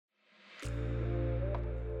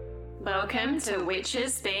Welcome to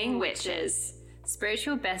Witches Being Witches.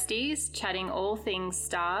 Spiritual besties chatting all things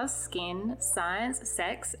stars, skin, science,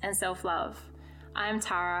 sex, and self-love. I'm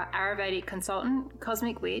Tara, Ayurvedic consultant,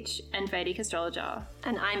 cosmic witch, and Vedic astrologer.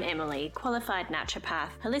 And I'm Emily, qualified naturopath,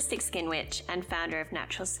 holistic skin witch, and founder of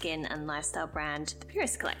natural skin and lifestyle brand, The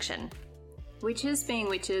Purest Collection. Witches Being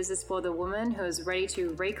Witches is for the woman who is ready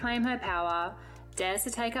to reclaim her power, dares to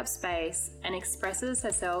take up space, and expresses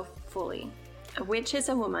herself fully. A witch is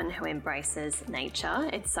a woman who embraces nature,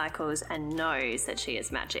 its cycles, and knows that she is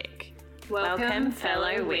magic. Welcome,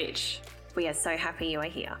 fellow witch. We are so happy you are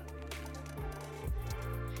here.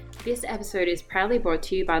 This episode is proudly brought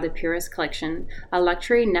to you by The Purest Collection, a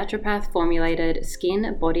luxury naturopath formulated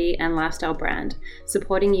skin, body, and lifestyle brand,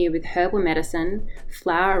 supporting you with herbal medicine,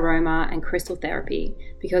 flower aroma, and crystal therapy,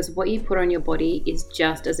 because what you put on your body is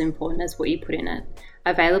just as important as what you put in it.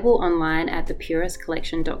 Available online at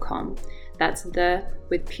thepurestcollection.com. That's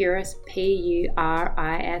with Purist, P-U-R-I-S-T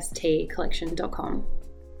collection.com.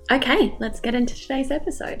 Okay, let's get into today's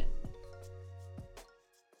episode.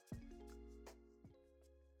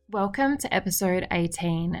 Welcome to episode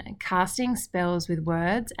 18, Casting Spells with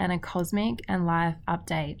Words and a Cosmic and Life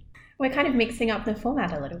Update. We're kind of mixing up the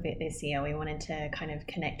format a little bit this year. We wanted to kind of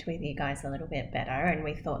connect with you guys a little bit better, and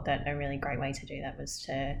we thought that a really great way to do that was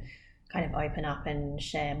to kind of open up and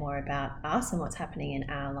share more about us and what's happening in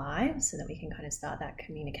our lives so that we can kind of start that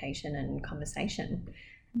communication and conversation.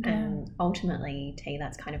 Yeah. And ultimately, T,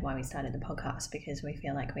 that's kind of why we started the podcast, because we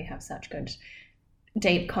feel like we have such good,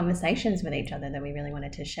 deep conversations with each other that we really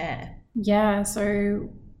wanted to share. Yeah, so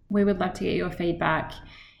we would love to get your feedback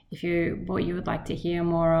what you would like to hear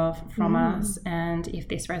more of from us, and if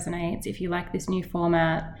this resonates, if you like this new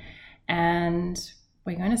format. And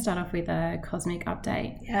we're going to start off with a cosmic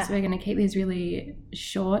update. Yeah. So we're going to keep these really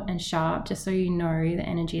short and sharp, just so you know the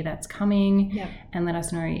energy that's coming, and let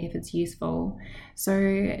us know if it's useful. So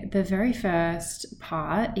the very first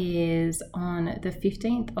part is on the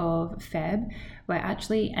 15th of Feb. We're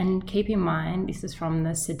actually, and keep in mind, this is from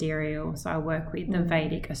the sidereal. So I work with the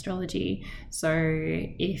Vedic astrology. So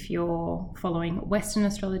if you're following Western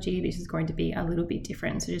astrology, this is going to be a little bit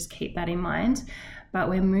different. So just keep that in mind. But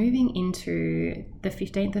we're moving into the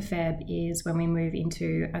 15th of Feb is when we move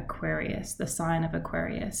into Aquarius, the sign of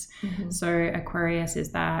Aquarius. So Aquarius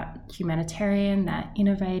is that humanitarian, that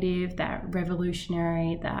innovative, that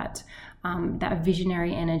revolutionary, that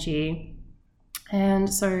visionary energy. And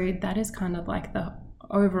so that is kind of like the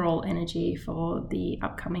overall energy for the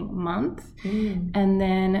upcoming month. And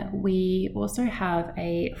then we also have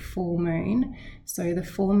a full moon. So the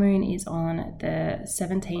full moon is on the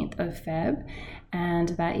 17th of Feb, and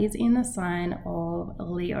that is in the sign of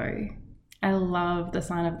Leo. I love the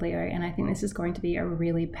sign of Leo, and I think this is going to be a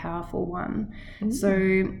really powerful one.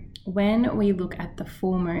 So when we look at the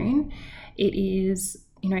full moon, it is,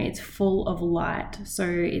 it's full of light. So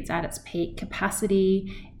it's at its peak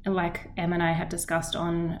capacity, like Em and I have discussed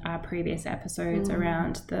on our previous episodes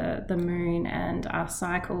around the moon and our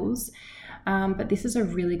cycles. But this is a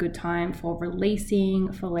really good time for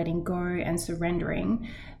releasing, for letting go and surrendering.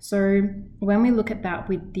 So when we look at that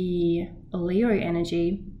with the Leo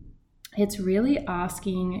energy, it's really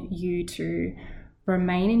asking you to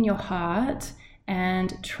remain in your heart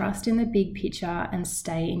and trust in the big picture and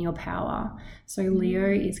stay in your power. So Leo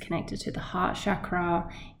is connected to the heart chakra.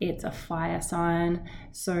 It's a fire sign.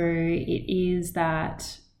 So it is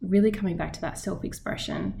that really coming back to that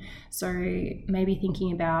self-expression. So maybe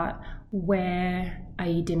thinking about, where are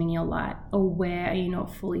you dimming your light, or where are you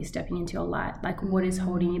not fully stepping into your light? Like what is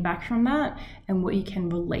holding you back from that, and what you can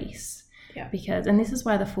release. Because, and this is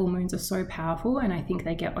why the full moons are so powerful, and I think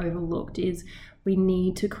they get overlooked, is we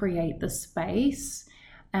need to create the space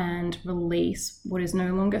and release what is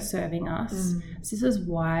no longer serving us. So this is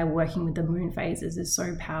why working with the moon phases is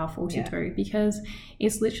so powerful to do, because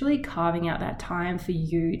it's literally carving out that time for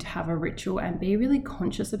you to have a ritual and be really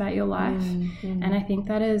conscious about your life. And I think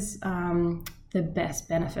that is the best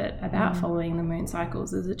benefit about following the moon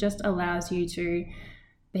cycles, is it just allows you to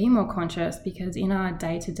be more conscious, because in our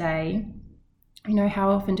day-to-day, how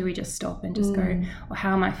often do we just stop and just go, or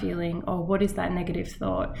how am I feeling, or what is that negative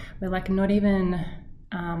thought? We're like not even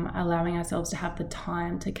allowing ourselves to have the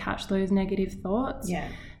time to catch those negative thoughts.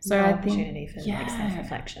 So I think opportunity for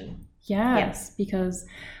self-reflection. Yes, because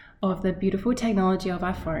of the beautiful technology of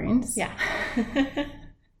our phones. I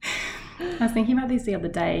was thinking about this the other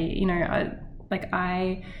day.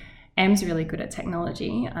 Em's really good at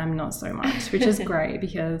technology. I'm not so much, which is great,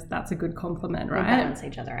 because that's a good compliment, right? We balance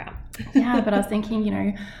each other out. But I was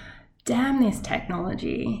thinking, damn this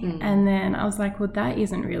technology. And then I was like, well, that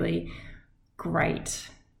isn't really great.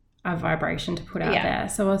 a vibration to put out there.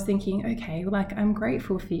 So I was thinking, okay, like I'm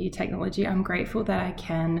grateful for you, technology. I'm grateful that I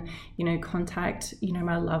can, contact,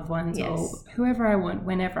 my loved ones or whoever I want,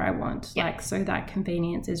 whenever I want. Like, so that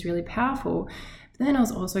convenience is really powerful. But then I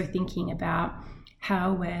was also thinking about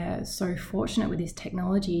how we're so fortunate with this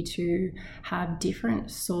technology to have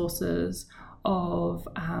different sources of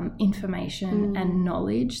information and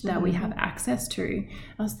knowledge that we have access to.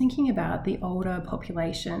 I was thinking about the older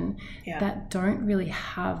population that don't really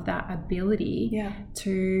have that ability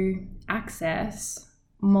to access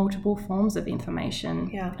multiple forms of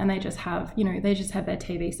information, and they just have their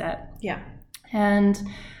TV set. And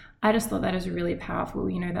I just thought that is really powerful.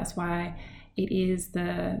 That's why it is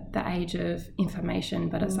the age of information,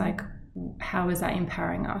 but it's like, how is that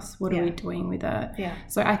empowering us? What are we doing with it?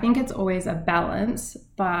 So I think it's always a balance,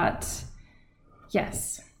 but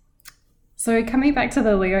yes. So coming back to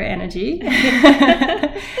the Leo energy. That's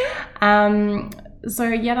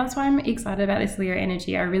why I'm excited about this Leo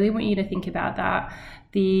energy. I really want you to think about that.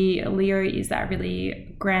 The Leo is that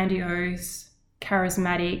really grandiose,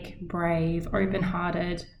 charismatic, brave,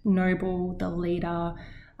 open-hearted, noble, the leader,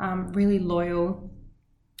 really loyal.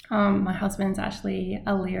 My husband's actually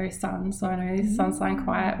a Leo sun, so I know this sun sign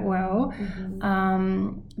quite well.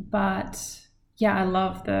 But yeah, I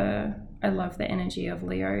love the energy of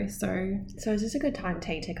Leo. So is this a good time,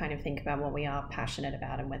 T, to kind of think about what we are passionate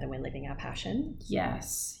about and whether we're living our passion?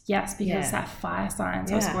 Yes, because that fire sign,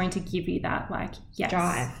 so it's going to give you that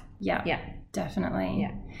drive. Yeah, definitely.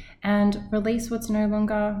 Yeah, and release what's no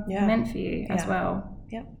longer meant for you as well.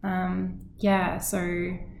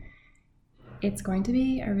 So it's going to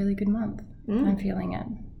be a really good month. I'm feeling it.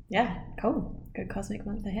 Yeah, cool. Good cosmic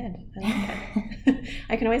month ahead. I like it.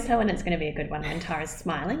 I can always tell when it's going to be a good one when Tara's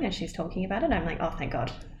smiling as she's talking about it. I'm like, oh, thank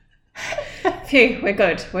God. Phew, we're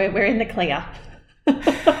good. We're in the clear.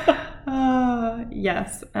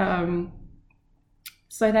 Yes.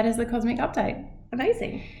 So that is the cosmic update.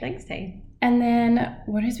 Amazing. Thanks, T. And then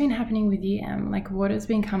what has been happening with you, Em? Like, what has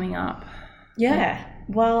been coming up? Yeah.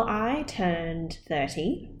 Well, I turned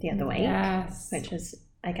 30 the other week, which was,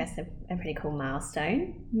 I guess, a pretty cool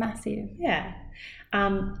milestone. Massive. Yeah.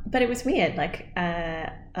 But it was weird. Like,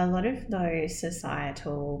 a lot of those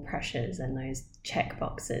societal pressures and those check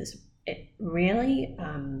boxes, it really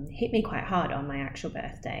hit me quite hard on my actual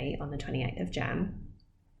birthday on the 28th of Jan,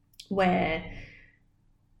 where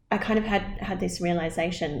I kind of had this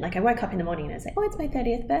realization. Like, I woke up in the morning and I was like, oh, it's my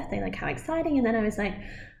 30th birthday. Like, how exciting. And then I was like,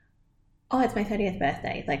 oh, it's my 30th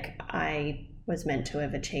birthday. Like, I was meant to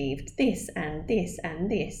have achieved this and this and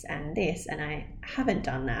this and this, and I haven't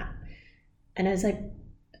done that. And I was like,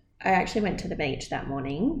 I actually went to the beach that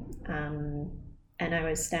morning, and I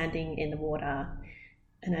was standing in the water,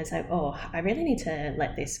 and I was like, oh, I really need to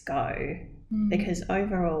let this go, because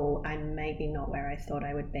overall, I'm maybe not where I thought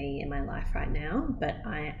I would be in my life right now, but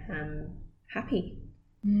I am happy.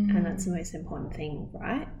 And that's the most important thing,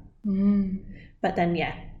 right? But then,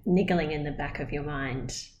 niggling in the back of your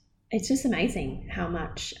mind, it's just amazing how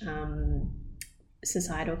much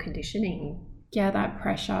societal conditioning. Yeah, that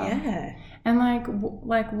pressure. Yeah. And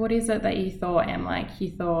like what is it that you thought, Em? Like,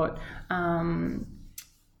 you thought,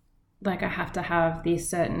 like, I have to have these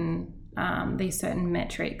certain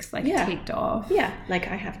metrics ticked off. Yeah, like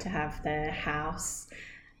I have to have the house,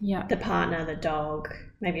 the partner, the dog,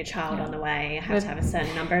 maybe a child on the way. I have to have a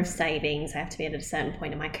certain number of savings. I have to be at a certain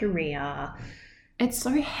point in my career. It's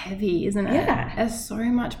so heavy, isn't it? Yeah. There's so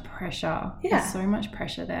much pressure. Yeah. There's so much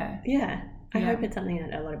pressure there. Yeah. I hope it's something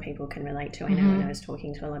that a lot of people can relate to. I know when I was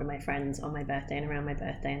talking to a lot of my friends on my birthday and around my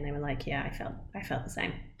birthday, and they were like, yeah, I felt the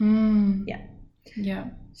same. Yeah. Yeah.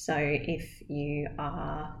 So if you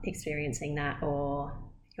are experiencing that, or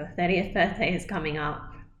your 30th birthday is coming up,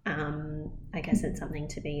 I guess it's something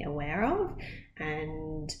to be aware of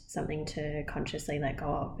and something to consciously let go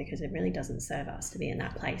of, because it really doesn't serve us to be in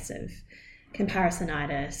that place of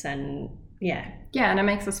comparisonitis and and it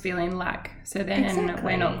makes us feel in lack. So then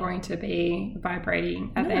we're not going to be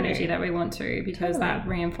vibrating at the energy that we want to, because that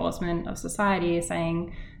reinforcement of society is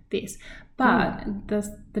saying this. But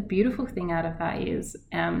the beautiful thing out of that is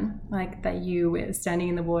like that you were standing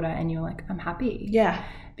in the water and you're like, I'm happy. Yeah.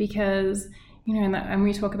 Because, and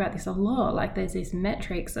we talk about this a lot, like there's these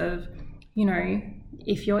metrics of,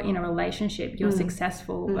 if you're in a relationship, you're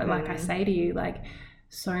successful. But like I say to you, like,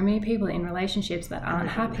 so many people in relationships that aren't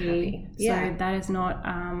happy. Yeah. So that is not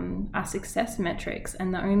a success metrics.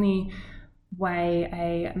 And the only way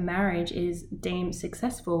a marriage is deemed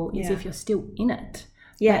successful is if you're still in it.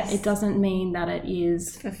 Yes. But it doesn't mean that it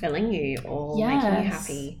is fulfilling you or making you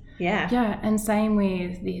happy. Yeah. Yeah. And same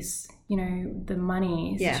with this, the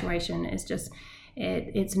money situation is just,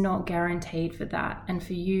 it's not guaranteed for that. And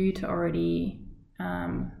for you to already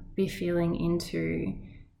be feeling into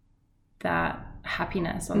that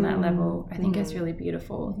happiness on that level, I think it's really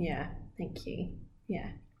beautiful. Yeah, thank you.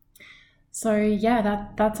 Yeah. So yeah,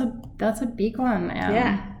 that's a big one.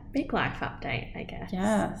 Yeah, big life update, I guess.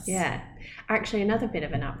 Yes. Yeah. Actually, another bit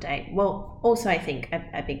of an update. Well, also I think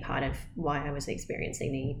a big part of why I was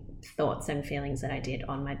experiencing the thoughts and feelings that I did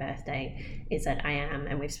on my birthday is that I am,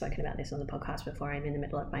 and we've spoken about this on the podcast before, I'm in the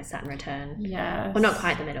middle of my Saturn return. Yes. Well, not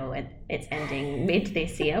quite the middle. It's ending mid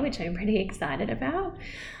this year, which I'm pretty excited about.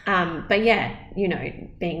 But yeah, you know,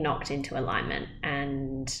 being knocked into alignment,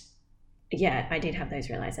 and yeah, I did have those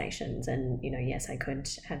realizations, and you know, yes, I could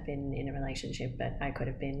have been in a relationship, but I could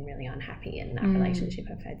have been really unhappy in that relationship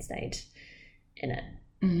if I'd stayed in it.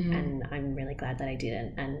 And I'm really glad that I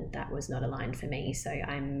didn't, and that was not aligned for me. So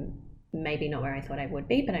I'm maybe not where I thought I would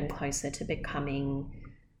be, but I'm closer to becoming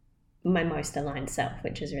my most aligned self,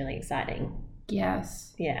 which is really exciting.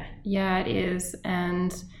 Yes. Yeah. Yeah, it is.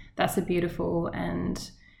 And that's a beautiful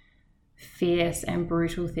and fierce and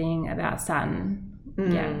brutal thing about Saturn.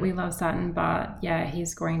 Yeah, we love Saturn, but yeah,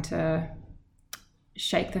 he's going to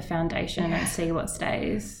shake the foundation and see what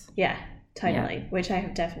stays. Yeah, totally. Which I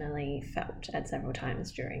have definitely felt at several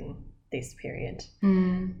times during this period.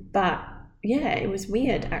 But yeah, it was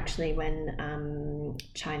weird actually when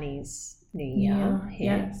Chinese New Year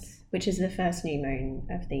hit, which is the first new moon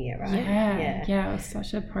of the year, right? Yeah, it was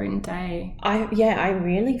such a potent day. I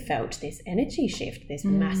really felt this energy shift, this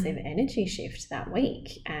massive energy shift that week,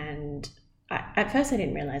 and at first I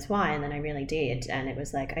didn't realize why, and then I really did, and it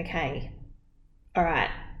was like, okay, all right,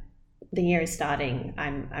 the year is starting.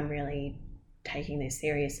 I'm really taking this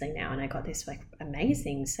seriously now, and I got this like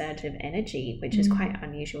amazing surge of energy, which is quite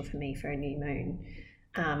unusual for me for a new moon.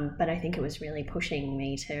 But I think it was really pushing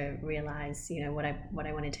me to realize, you know, what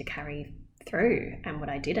I wanted to carry through and what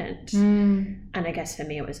I didn't. And I guess for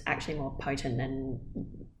me it was actually more potent than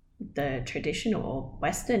the traditional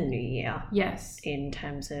Western New Year. Yes. In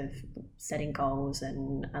terms of setting goals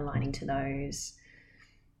and aligning to those.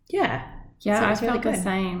 Yeah. Yeah, so I felt the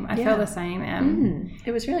same. I felt the same.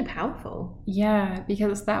 It was really powerful. Yeah,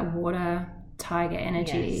 because it's that water tiger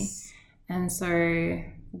energy. Yes. And so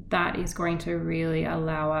that is going to really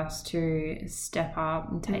allow us to step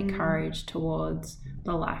up and take courage towards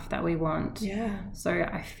the life that we want. Yeah. So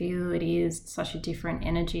I feel it is such a different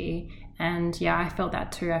energy. And yeah, I felt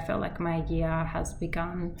that too. I felt like my year has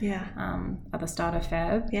begun at the start of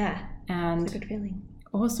Feb. Yeah. And it's a good feeling.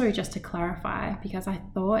 Also, just to clarify, because I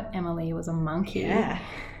thought Emily was a monkey. Yeah.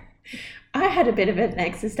 I had a bit of an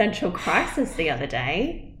existential crisis the other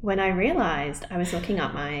day when I realized I was looking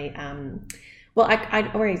up my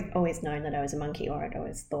I'd always known that I was a monkey, or I'd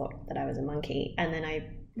always thought that I was a monkey, and then I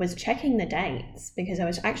was checking the dates because I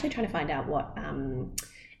was actually trying to find out what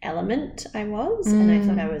element I was, and I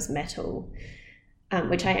thought I was metal,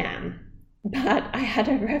 which I am. But I had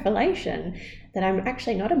a revelation that I'm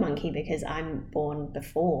actually not a monkey because I'm born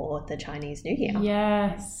before the Chinese New Year.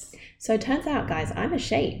 Yes. So it turns out, guys, I'm a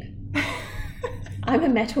sheep. I'm a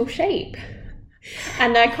metal sheep.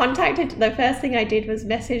 And I the first thing I did was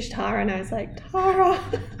message Tara, and I was like, Tara,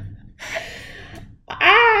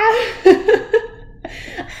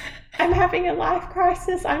 I'm having a life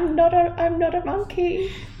crisis. I'm not a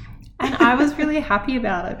monkey. And I was really happy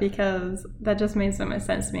about it because that just made so much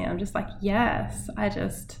sense to me. I'm just like, yes,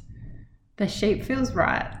 the sheep feels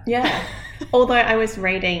right. Yeah. Although I was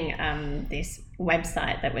reading this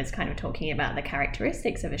website that was kind of talking about the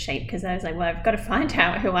characteristics of a sheep, because I was like, well, I've got to find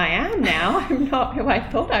out who I am now. I'm not who I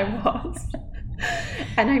thought I was.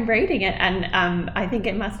 And I'm reading it, and I think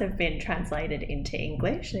it must have been translated into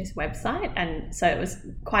English, this website. And so it was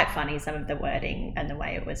quite funny, some of the wording and the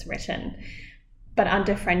way it was written. But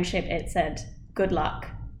under friendship, it said, good luck.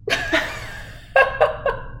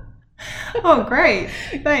 Oh, great.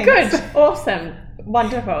 Thanks. Good. Awesome.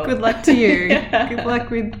 Wonderful. Good luck to you. Yeah. Good luck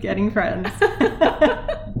with getting friends.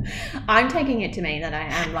 I'm taking it to mean that I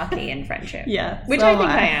am lucky in friendship. Yeah. Which I think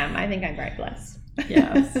I am. I think I'm very blessed.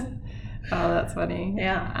 Yes. Oh, that's funny.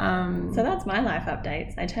 Yeah. So that's my life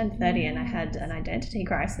updates. I turned 30 and I had an identity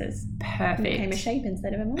crisis. Perfect. I became a sheep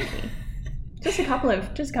instead of a monkey. Just a couple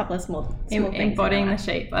of small things. Embodying the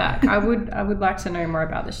sheep. I would like to know more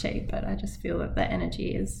about the sheep, but I just feel that the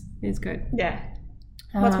energy is good. Yeah.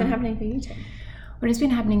 What's been happening for you two? What has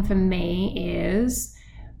been happening for me is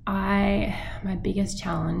my biggest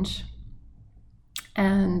challenge,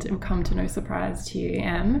 and it will come to no surprise to you,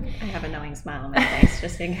 Em. I have a knowing smile on my face,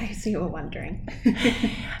 just in case you were wondering.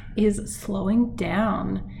 is slowing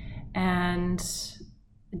down and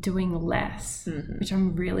doing less, which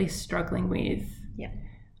I'm really struggling with. Yeah.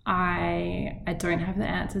 I don't have the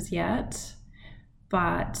answers yet,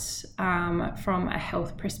 but from a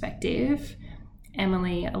health perspective,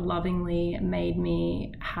 Emily lovingly made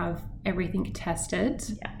me have everything tested.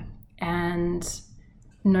 Yeah. And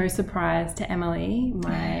no surprise to Emily,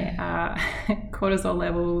 my cortisol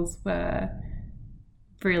levels were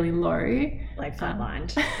really low. Like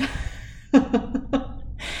flatlined.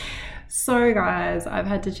 So guys, I've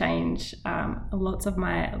had to change lots of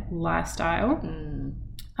my lifestyle.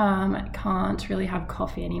 I can't really have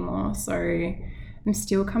coffee anymore, so I'm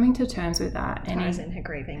still coming to terms with that. And Tara's in her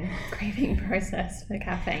grieving process for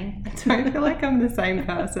caffeine. I don't feel like I'm the same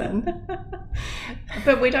person.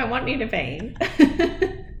 But we don't want you to be.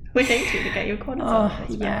 We need you to get your cortisol.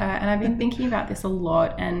 Yeah, and I've been thinking about this a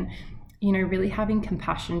lot, and you know, really having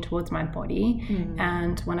compassion towards my body.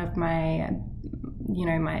 And one of my, you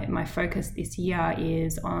know, my focus this year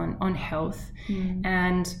is on health.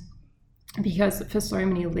 And because for so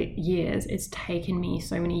many years, it's taken me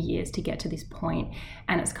so many years to get to this point,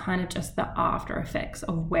 and it's kind of just the after effects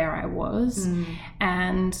of where I was.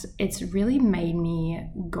 And it's really made me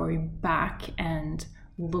go back and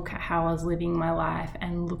look at how I was living my life,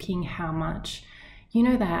 and looking how much, you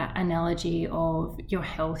know, that analogy of your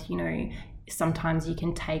health, you know, sometimes you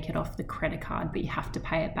can take it off the credit card, but you have to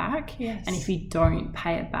pay it back. Yes. And if you don't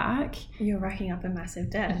pay it back, you're racking up a massive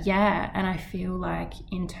debt. Yeah. And I feel like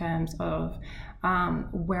in terms of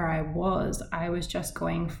where I was just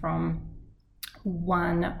going from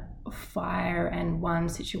one fire and one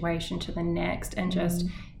situation to the next, and just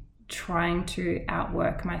trying to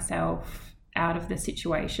outwork myself out of the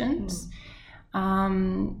situations.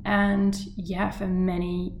 And yeah, for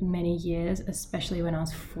many years, especially when I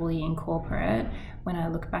was fully in corporate, when I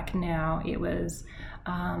look back now, it was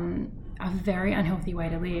a very unhealthy way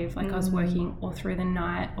to live. Like I was working all through the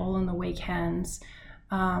night, all on the weekends,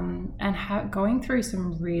 and going through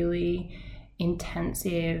some really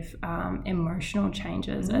intensive emotional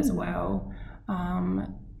changes as well.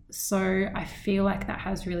 So I feel like that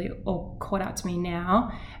has really all caught up to me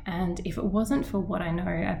now. And if it wasn't for what I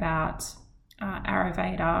know about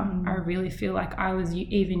Ayurveda, I really feel like I was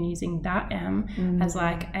even using that as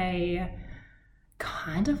like a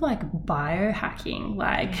kind of like biohacking,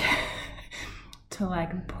 like to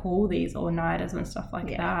like pull these all-nighters and stuff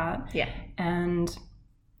like that. Yeah. And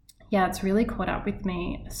yeah, it's really caught up with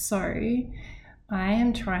me. So I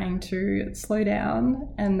am trying to slow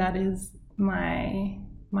down, and that is my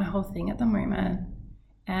whole thing at the moment.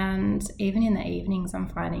 And even in the evenings, I'm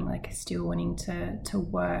finding like still wanting to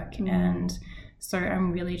work. And so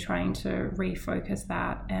I'm really trying to refocus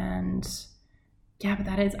that. And yeah, but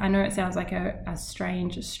that is, I know it sounds like a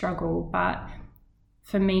strange struggle, but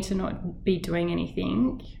for me to not be doing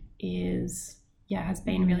anything has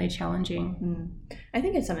been really challenging. I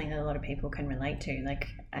think it's something that a lot of people can relate to. Like,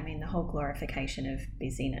 I mean, the whole glorification of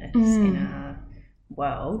busyness in our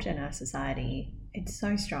world and our society, it's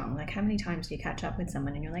so strong. Like, how many times do you catch up with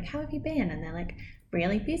someone and you're like, how have you been? And they're like,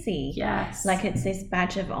 really busy. Yes. Like, it's this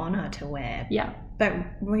badge of honor to wear. Yeah. But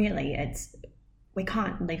really, we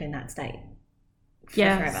can't live in that state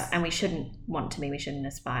forever. And we shouldn't want to be, we shouldn't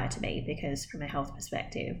aspire to be, because from a health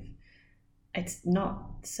perspective, it's not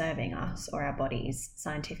serving us or our bodies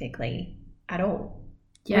scientifically at all.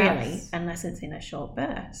 Really, unless it's in a short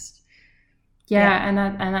burst. Yeah, and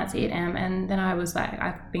that's it, Em. And then I was like,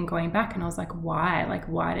 I've been going back, and I was like, why? Like,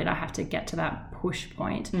 why did I have to get to that push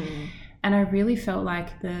point? And I really felt like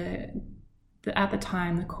at the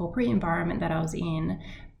time, the corporate environment that I was in,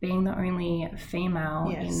 being the only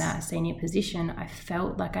female in that senior position, I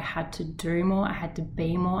felt like I had to do more, I had to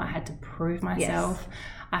be more, I had to prove myself,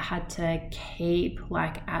 I had to keep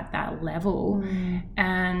like at that level.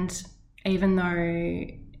 And even though,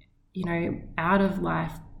 you know, out of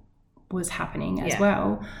life was happening as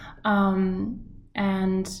well, and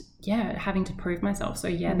having to prove myself. So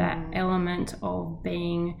that element of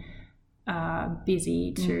being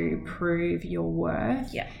busy to prove your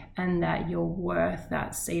worth, and that you're worth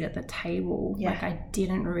that seat at the table. Like, I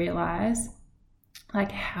didn't realize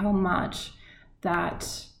like how much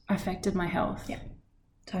that affected my health.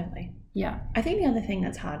 Totally. I think the other thing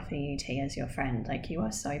that's hard for you, T, as your friend, like, you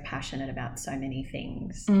are so passionate about so many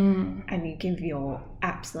things, and you give your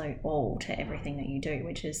absolute all to everything that you do,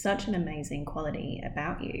 which is such an amazing quality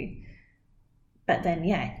about you. But then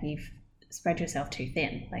you've spread yourself too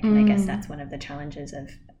thin. Like, and I guess that's one of the challenges of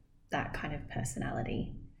that kind of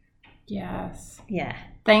personality. Yes. Yeah.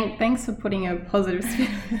 Thanks for putting a positive spin.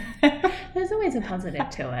 There's always a positive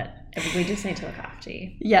to it. We just need to look after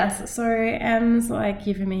you. Yes. So Em's like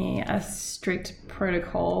giving me a strict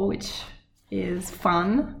protocol, which is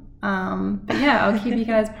fun. But yeah, I'll keep you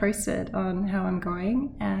guys posted on how I'm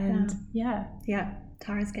going. And yeah.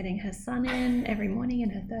 Tara's getting her sun in every morning in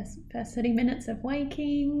her first 30 minutes of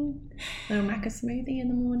waking. Little maca smoothie in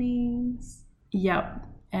the mornings. Yep.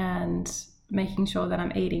 And making sure that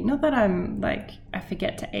I'm eating. Not that I'm like, I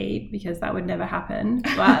forget to eat, because that would never happen.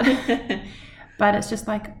 But it's just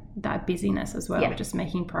like that busyness as well, just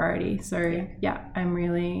making priority. So yeah, I'm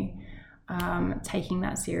really taking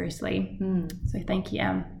that seriously. So thank you,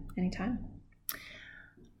 Em. Anytime.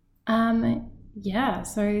 Yeah,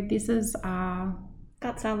 so this is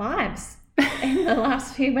that's our lives in the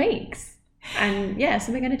last few weeks. And yeah,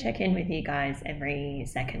 so we're going to check in with you guys every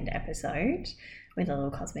second episode with a little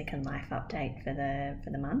cosmic and life update for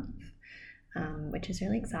the month, which is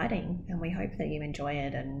really exciting, and we hope that you enjoy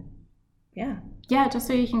it. And yeah, just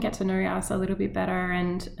so you can get to know us a little bit better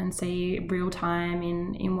and see real time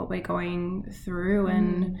in what we're going through,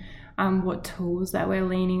 and what tools that we're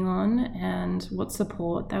leaning on, and what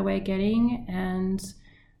support that we're getting, and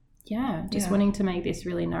wanting to make this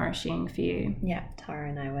really nourishing for you. Yeah, Tara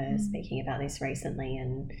and I were speaking about this recently,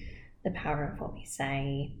 and the power of what we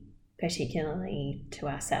say, particularly to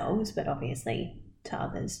ourselves, but obviously to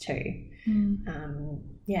others too.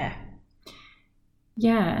 Yeah,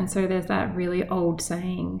 and so there's that really old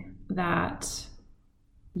saying that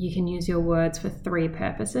you can use your words for 3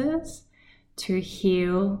 purposes: to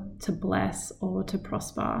heal, to bless, or to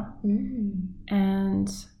prosper. And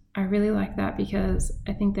I really like that, because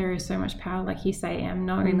I think there is so much power, like you say, Em,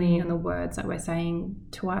 not only in the words that we're saying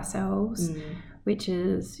to ourselves, which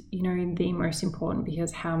is, the most important,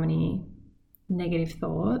 because how many negative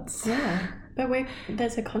thoughts. Yeah, but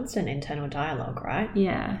there's a constant internal dialogue, right?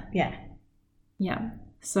 Yeah. Yeah.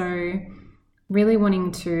 So really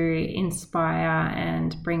wanting to inspire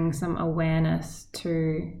and bring some awareness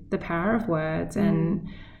to the power of words, and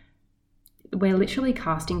we're literally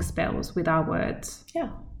casting spells with our words. Yeah.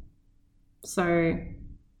 So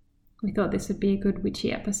we thought this would be a good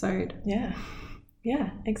witchy episode. Yeah,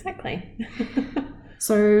 exactly.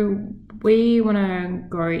 So we want to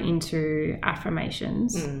go into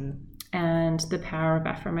affirmations and the power of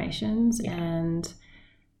affirmations and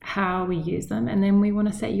how we use them, and then we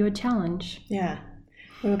want to set you a challenge. Yeah.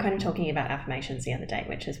 We were kind of talking about affirmations the other day,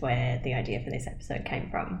 which is where the idea for this episode came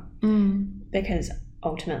from. Because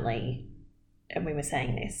ultimately, we were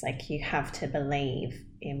saying this, like, you have to believe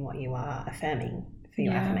in what you are affirming for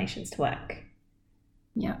your affirmations to work.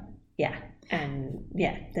 Yeah. And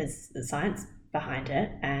there's the science behind it,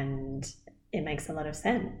 and it makes a lot of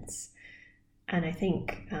sense. And I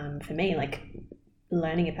think for me, like,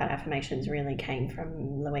 learning about affirmations really came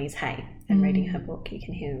from Louise Hay and reading her book, You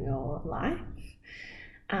Can Heal Your Life.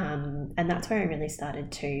 And that's where I really started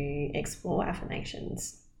to explore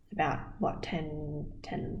affirmations about,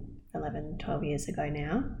 11, 12 years ago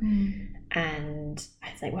now. And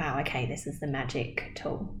I was like, wow, okay, this is the magic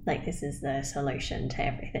tool. Like, this is the solution to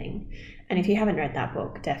everything. And if you haven't read that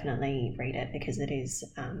book, definitely read it, because it is,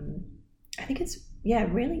 I think it's,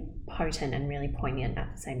 really potent and really poignant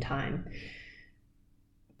at the same time.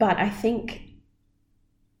 But I think,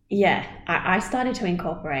 I started to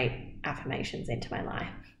incorporate affirmations into my life.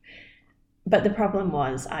 But the problem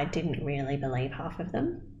was I didn't really believe half of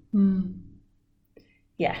them.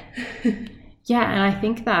 Yeah. Yeah, and I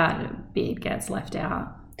think that bit gets left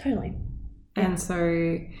out. Totally. And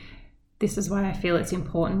so this is why I feel it's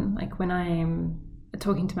important. Like, when I'm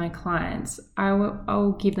talking to my clients,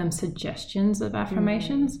 I'll give them suggestions of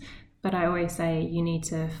affirmations, but I always say you need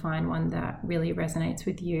to find one that really resonates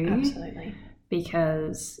with you. Absolutely.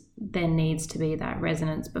 Because there needs to be that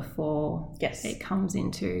resonance before it comes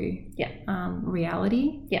into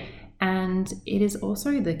reality. Yeah. And it is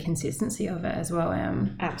also the consistency of it as well,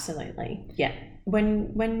 Em. Absolutely. Yeah.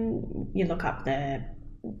 When you look up the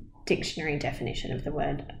dictionary definition of the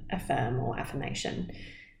word affirm or affirmation,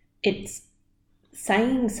 it's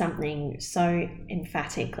saying something so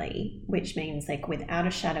emphatically, which means, like, without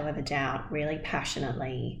a shadow of a doubt, really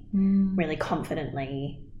passionately, really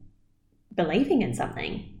confidently believing in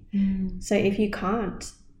something. So if you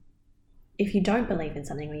don't believe in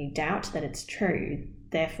something, or you doubt that it's true,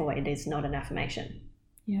 therefore it is not an affirmation.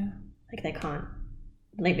 Yeah. Like, they can't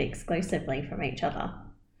live exclusively from each other.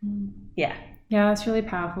 Yeah. Yeah, it's really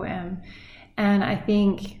powerful, Em. And I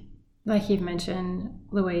think, like you've mentioned,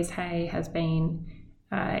 Louise Hay has been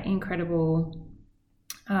incredible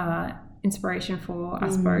inspiration for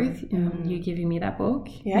us both. You giving me that book,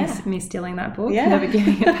 me stealing that book, never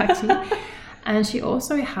giving it back to you. And she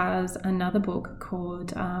also has another book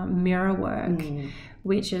called Mirror Work,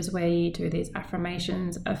 which is where you do these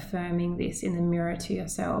affirmations, affirming this in the mirror to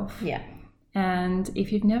yourself. Yeah. And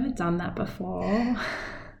if you've never done that before,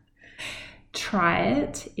 try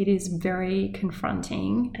it. It is very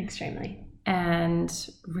confronting. Extremely. And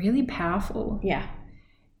really powerful. Yeah.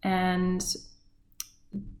 And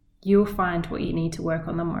you'll find what you need to work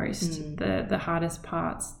on the most, the hardest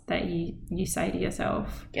parts that you say to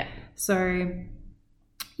yourself. Yeah. So,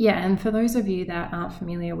 yeah, and for those of you that aren't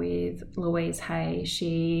familiar with Louise Hay,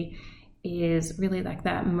 she is really like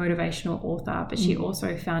that motivational author, but she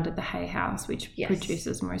also founded the Hay House, which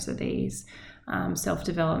produces most of these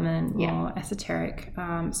self-development, more esoteric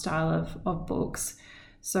style of books.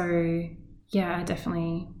 So, yeah, I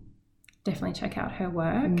definitely check out her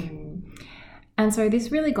work. And so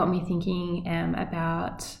this really got me thinking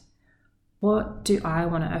about what do I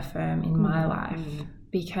want to affirm in my life?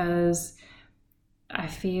 Because I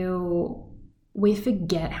feel we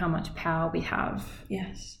forget how much power we have.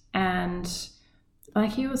 Yes. And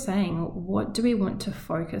like you were saying, what do we want to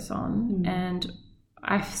focus on? And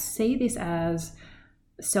I see this as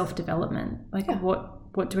self-development. Like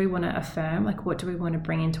what do we want to affirm? Like what do we want to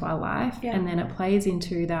bring into our life? And then it plays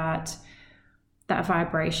into that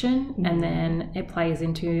vibration, and then it plays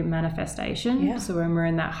into manifestation. So when we're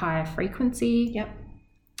in that higher frequency,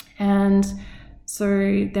 and so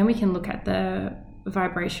then we can look at the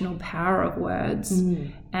vibrational power of words,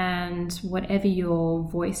 and whatever you're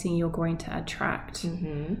voicing, you're going to attract.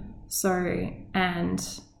 So,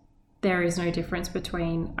 and there is no difference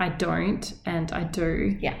between I don't and I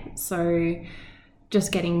do. So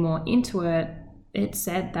just getting more into it, it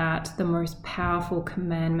said that the most powerful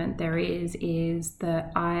commandment there is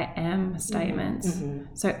the I am statements.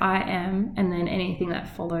 So I am, and then anything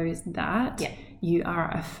that follows that, you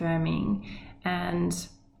are affirming. And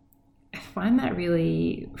I find that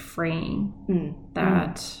really freeing,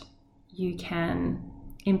 that you can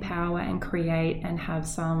empower and create and have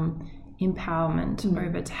some empowerment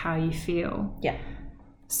over to how you feel.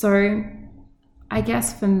 So I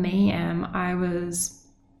guess for me, I was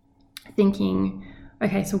thinking,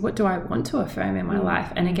 okay, so what do I want to affirm in my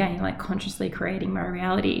life? And again, like consciously creating my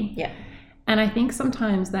reality. And I think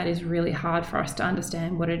sometimes that is really hard for us to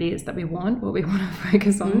understand what it is that we want, what we want to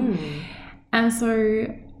focus on. And so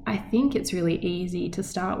I think it's really easy to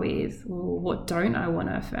start with, well, what don't I want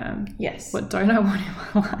to affirm? What don't I want in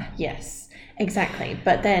my life? Exactly.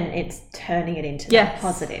 But then it's turning it into that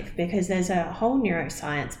positive, because there's a whole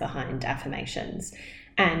neuroscience behind affirmations,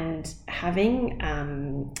 and having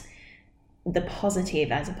the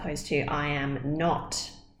positive as opposed to I am not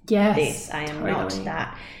this, I am not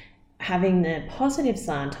that, having the positive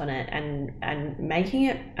slant on it and making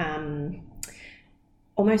it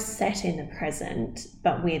almost set in the present,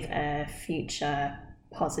 but with a future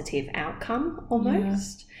positive outcome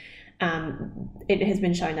almost. It has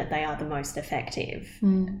been shown that they are the most effective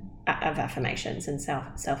of affirmations and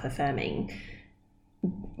self-affirming.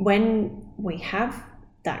 When we have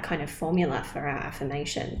that kind of formula for our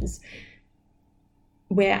affirmations,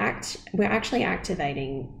 we're actually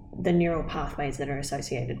activating the neural pathways that are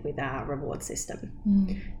associated with our reward system.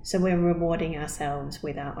 So we're rewarding ourselves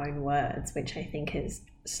with our own words, which I think is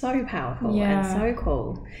so powerful and so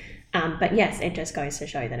cool. But yes, it just goes to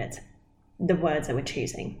show that it's the words that we're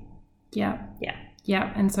choosing.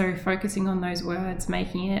 And so focusing on those words,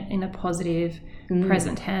 making it in a positive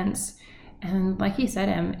present tense. And like you said,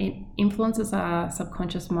 Em, it influences our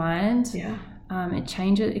subconscious mind.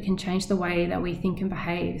 It can change the way that we think and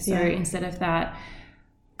behave. So instead of that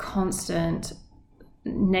constant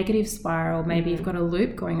negative spiral, maybe you've got a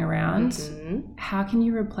loop going around, how can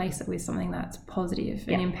you replace it with something that's positive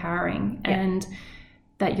and empowering, and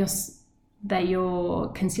that you're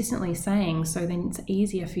consistently saying, so then it's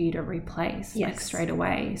easier for you to replace like straight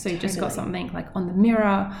away. So you've just got something like on the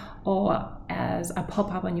mirror, or as a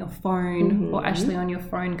pop-up on your phone, or actually on your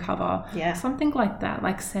phone cover, something like that,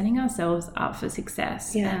 like setting ourselves up for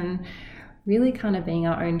success and really kind of being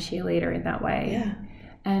our own cheerleader in that way.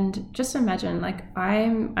 And just imagine, like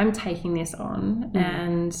I'm taking this on,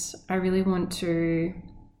 and I really want to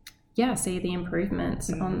see the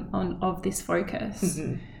improvements on of this focus.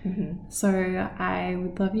 So I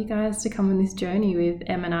would love you guys to come on this journey with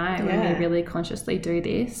Em and I when we really consciously do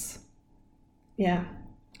this. The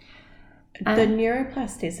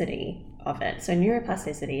neuroplasticity of it. So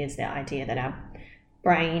neuroplasticity is the idea that our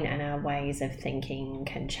brain and our ways of thinking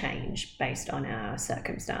can change based on our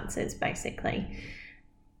circumstances, basically.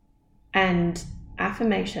 And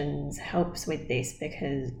affirmations helps with this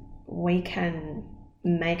because we can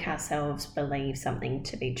make ourselves believe something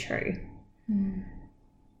to be true.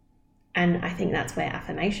 And I think that's where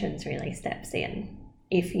affirmations really steps in.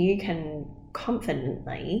 If you can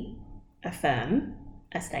confidently affirm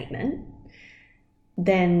a statement,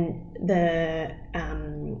 then the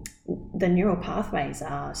neural pathways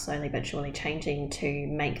are slowly but surely changing to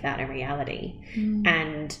make that a reality.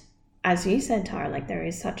 And as you said, Tara, like there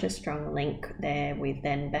is such a strong link there with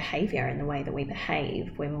then behavior and the way that we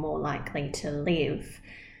behave. We're more likely to live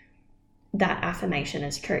that affirmation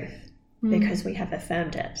as truth because we have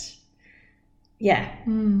affirmed it. Yeah.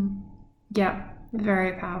 Yeah,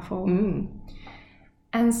 very powerful.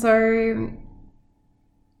 And so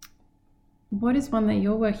what is one that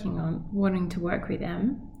you're working on, wanting to work with,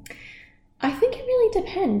 Em? I think it really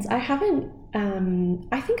depends. I haven't,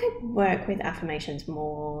 I think I work with affirmations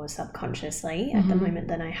more subconsciously at the moment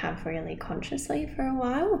than I have really consciously for a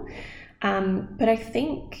while. But I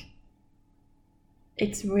think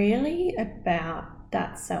it's really about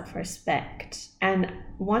that self-respect. And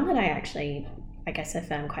one that I actually, I guess,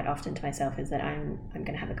 affirm quite often to myself is that I'm going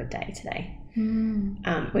to have a good day today,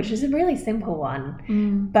 which is a really simple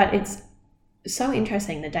one. But it's so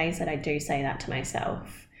interesting, the days that I do say that to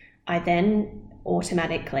myself, I then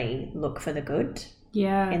automatically look for the good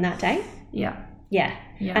in that day. Yeah.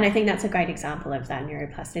 And I think that's a great example of that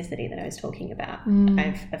neuroplasticity that I was talking about.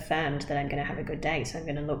 I've affirmed that I'm going to have a good day, so I'm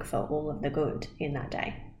going to look for all of the good in that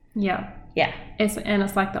day. Yeah.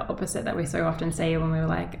 It's like the opposite that we so often say when we're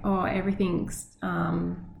like, oh, everything's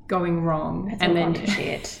going wrong. It's and all then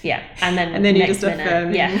shit. Yeah. And then you just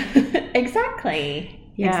affirm. Yeah. Exactly.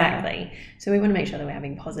 So we want to make sure that we're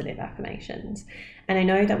having positive affirmations. And I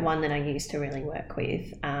know that one that I used to really work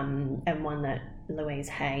with, and one that Louise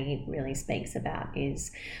Hay really speaks about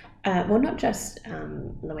is, well, not just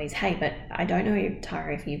Louise Hay, but I don't know,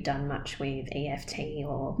 Tara, if you've done much with EFT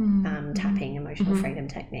or tapping, emotional freedom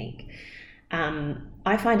technique.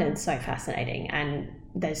 I find it so fascinating, and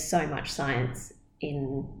there's so much science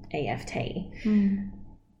in EFT.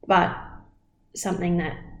 But something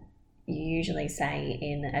that you usually say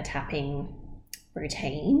in a tapping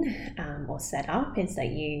routine or setup is that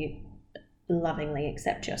you lovingly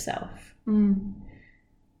accept yourself. And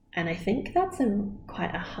I think that's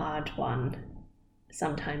quite a hard one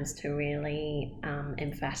sometimes to really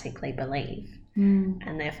emphatically believe.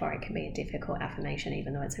 And therefore it can be a difficult affirmation,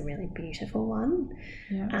 even though it's a really beautiful one.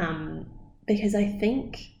 Because I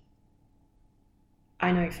think,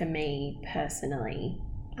 I know for me personally,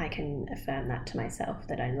 I can affirm that to myself,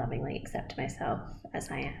 that I lovingly accept myself as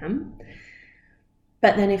I am.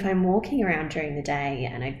 But then if I'm walking around during the day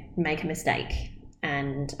and I make a mistake,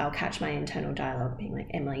 and I'll catch my internal dialogue being like,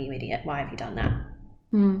 Emily, you idiot, why have you done that?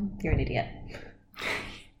 You're an idiot.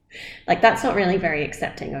 Like, that's not really very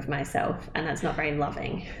accepting of myself, and that's not very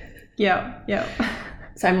loving.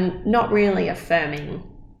 So I'm not really affirming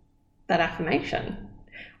that affirmation.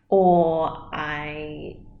 Or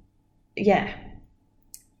I guess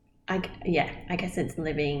it's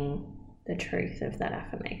living the truth of that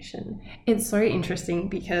affirmation. It's so interesting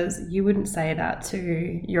because you wouldn't say that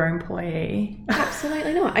to your employee.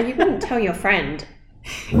 Absolutely not. And you wouldn't tell your friend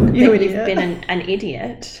that you've been an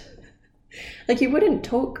idiot. Like, you wouldn't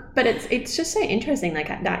talk, but it's just so interesting. Like,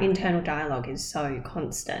 that internal dialogue is so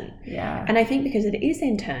constant. And I think because it is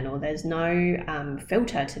internal, there's no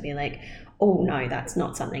filter to be like, oh no, that's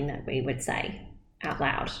not something that we would say out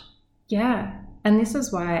loud. And this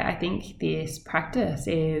is why I think this practice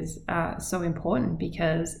is so important,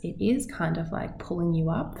 because it is kind of like pulling you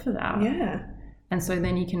up for that. And so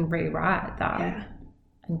then you can rewrite that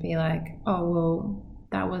and be like, oh, well,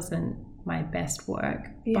 that wasn't my best work,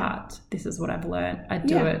 but this is what I've learned. I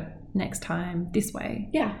do it next time this way.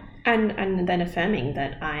 And then affirming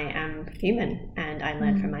that I am human and I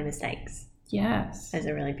learn from my mistakes. Is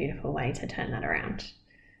a really beautiful way to turn that around.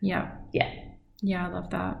 I love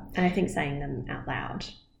that. And I think saying them out loud.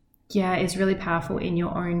 Is really powerful in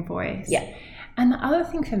your own voice. And the other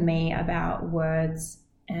thing for me about words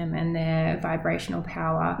and their vibrational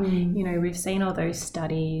power, you know, we've seen all those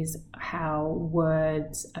studies how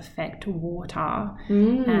words affect water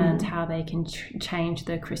and how they can change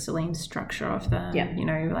the crystalline structure of them, you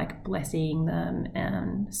know, like blessing them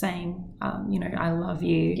and saying, you know, I love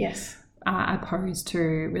you. Opposed to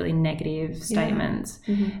really negative statements,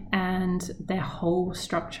 and their whole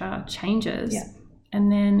structure changes.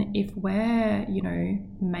 And then if we're, you know,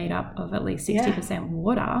 made up of at least 60%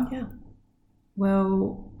 water,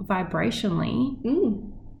 well,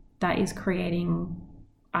 vibrationally, that is creating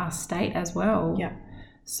our state as well.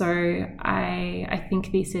 So I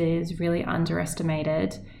think this is really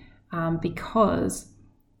underestimated, because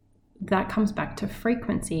that comes back to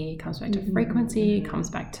frequency, comes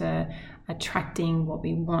back to attracting what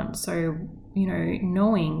we want. So, you know,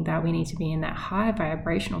 knowing that we need to be in that high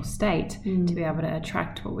vibrational state to be able to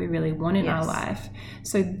attract what we really want in our life.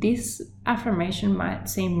 So this affirmation might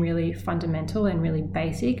seem really fundamental and really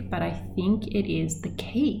basic, but I think it is the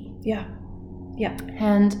key. Yeah.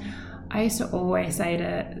 And I used to always say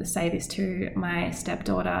this to my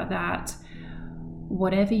stepdaughter, that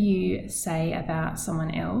whatever you say about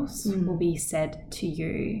someone else will be said to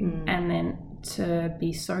you, and then to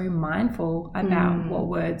be so mindful about what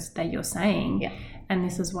words that you're saying. And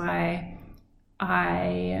this is why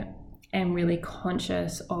I am really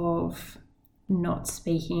conscious of not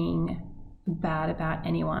speaking bad about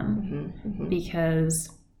anyone, because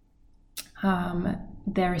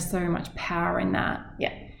there is so much power in that.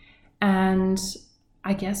 And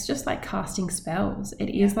I guess just like casting spells, it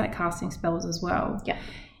is like casting spells as well.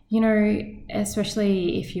 You know,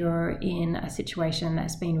 especially if you're in a situation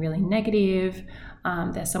that's been really negative,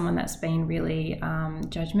 there's someone that's been really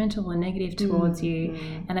judgmental or negative towards you,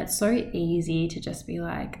 and it's so easy to just be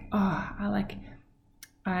like, oh,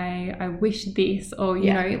 I wish this, or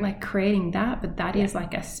you know, like creating that, but that is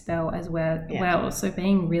like a spell as well. So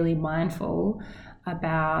being really mindful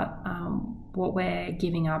about what we're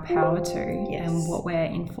giving our power to and what we're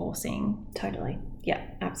enforcing. Totally. Yeah,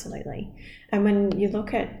 absolutely. And when you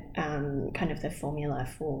look at kind of the formula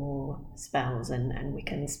for spells and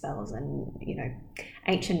Wiccan spells and, you know,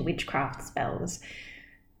 ancient witchcraft spells,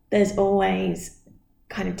 there's always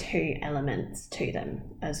kind of two elements to them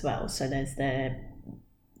as well. So there's the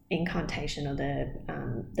incantation, or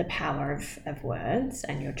the power of words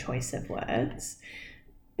and your choice of words.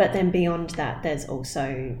 But then beyond that, there's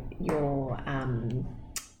also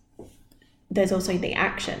the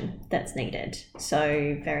action that's needed.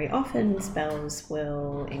 So very often spells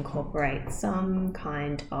will incorporate some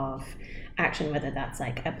kind of action, whether that's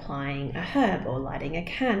like applying a herb or lighting a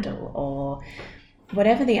candle or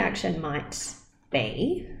whatever the action might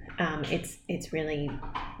be. It's really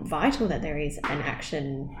vital that there is an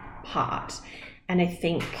action part. And I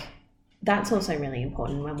think that's also really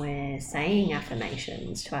important when we're saying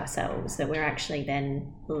affirmations to ourselves, that we're actually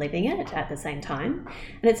then living it at the same time.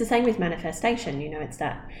 And it's the same with manifestation. You know, it's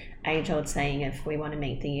that age-old saying of we want to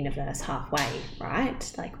meet the universe halfway,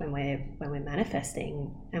 right? Like when we're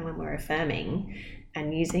manifesting and when we're affirming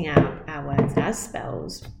and using our words as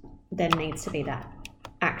spells, there needs to be that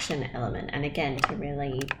action element. And again, to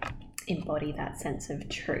really embody that sense of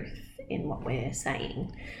truth in what we're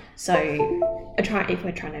saying. So if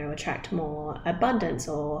we're trying to attract more abundance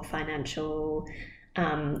or financial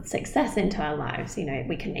success into our lives, you know,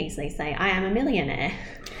 we can easily say, I am a millionaire,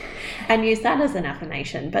 and use that as an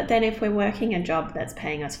affirmation. But then if we're working a job that's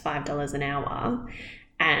paying us $5 an hour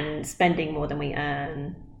and spending more than we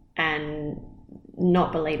earn and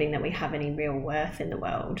not believing that we have any real worth in the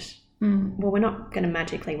world, well, we're not going to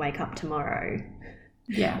magically wake up tomorrow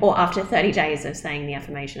or after 30 days of saying the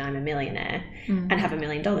affirmation, I'm a millionaire, and have $1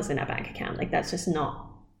 million in our bank account. Like, that's just not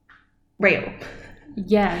real.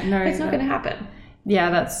 Yeah, no, it's not going to happen. Yeah,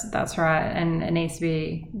 that's right. And it needs to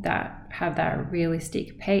be have that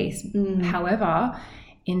realistic pace. However,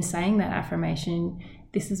 in saying that affirmation,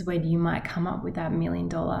 this is when you might come up with that $1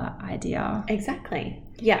 million idea. Exactly.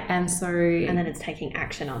 Yeah. And then it's taking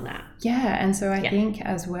action on that. Yeah. And so I think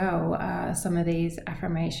as well, some of these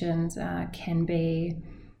affirmations can be,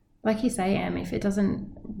 like you say, Em, if it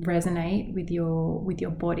doesn't resonate with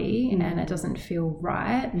your body and it doesn't feel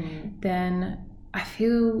right, then I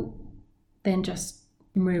feel then just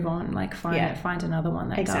move on, like find another one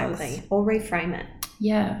that does. Or reframe it.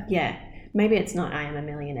 Yeah. Yeah. Maybe it's not I am a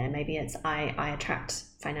millionaire. Maybe it's I attract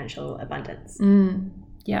financial abundance.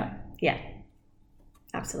 Yeah. Yeah.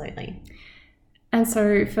 Absolutely. And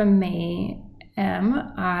so for me,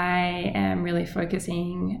 I am really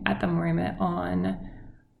focusing at the moment on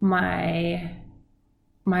my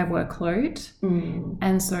workload.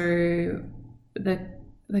 And so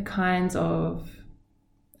the kinds of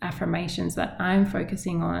affirmations that I'm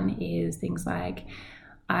focusing on is things like,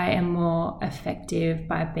 I am more effective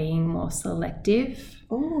by being more selective.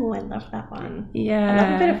 Oh, I love that one. Yeah. I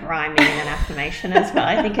love a bit of rhyming in an affirmation as well.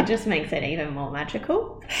 I think it just makes it even more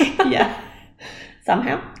magical. Yeah.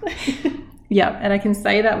 Somehow. Yeah. And I can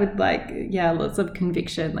say that with lots of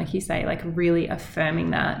conviction, like you say, like really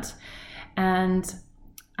affirming that. And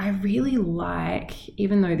I really like,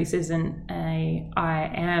 even though this isn't a I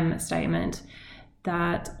am statement,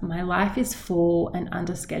 that my life is full and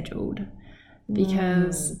under-scheduled.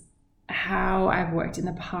 Because how I've worked in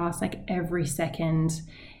the past, like every second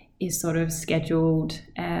is sort of scheduled,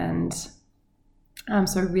 and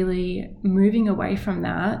so really moving away from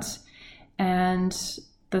that and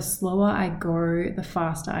the slower I go, the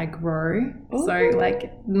faster I grow. Ooh. So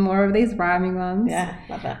like more of these rhyming ones. Yeah,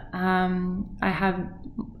 love it.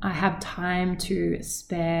 I have time to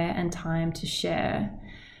spare and time to share.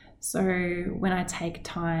 So when I take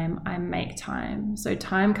time, I make time. So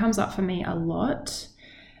time comes up for me a lot.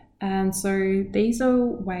 And so these are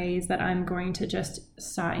ways that I'm going to just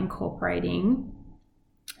start incorporating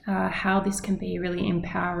how this can be really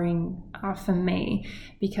empowering for me,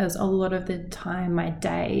 because a lot of the time, my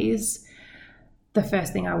days, the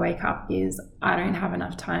first thing I wake up is I don't have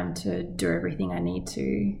enough time to do everything I need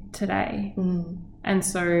to today. And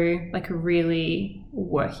so like really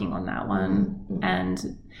working on that one.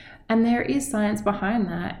 And there is science behind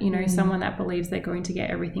that. You know, someone that believes they're going to get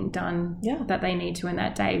everything done that they need to in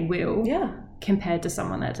that day will, compared to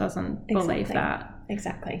someone that doesn't believe that.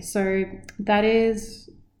 Exactly. So that is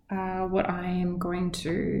what I am going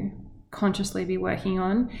to consciously be working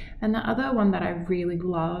on. And the other one that I really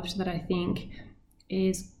loved that I think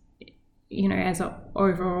is, you know, as a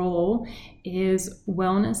overall, is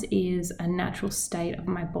wellness is a natural state of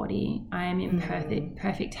my body. I am in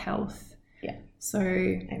perfect health. Yeah. So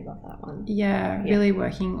I love that one. Yeah, really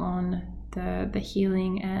working on the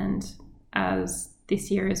healing, and as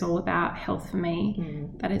this year is all about health for me,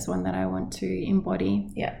 that is one that I want to embody.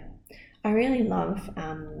 Yeah. I really love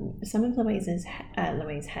some of Louise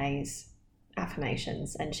Hay's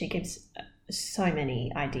affirmations, and she gives so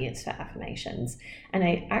many ideas for affirmations. And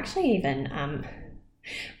I actually even,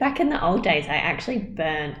 back in the old days, I actually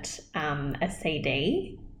burnt a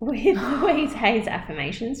CD with Louise Hay's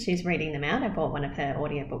affirmations. She's reading them out. I bought one of her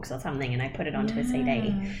audiobooks or something and I put it onto a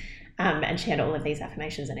CD. And she had all of these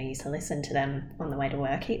affirmations, and I used to listen to them on the way to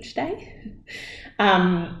work each day.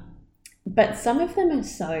 But some of them are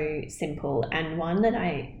so simple, and one that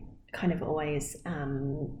I kind of always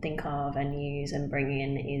think of and use and bring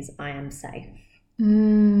in is I am safe.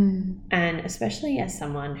 And especially as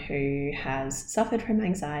someone who has suffered from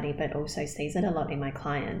anxiety, but also sees it a lot in my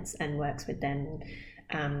clients and works with them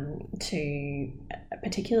to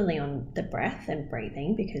particularly on the breath and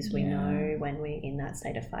breathing, because we know when we're in that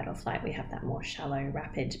state of fight or flight, we have that more shallow,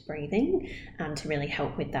 rapid breathing to really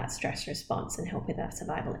help with that stress response and help with our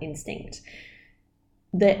survival instinct.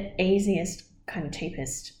 The easiest, kind of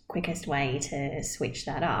cheapest, quickest way to switch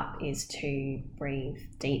that up is to breathe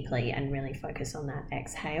deeply and really focus on that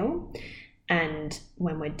exhale. And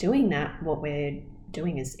when we're doing that, what we're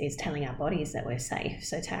doing is telling our bodies that we're safe.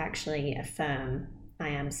 So to actually affirm I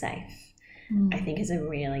am safe, I think is a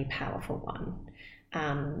really powerful one.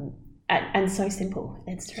 And so simple.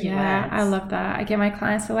 It's 3 words. I love that. I get my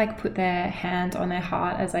clients to like put their hand on their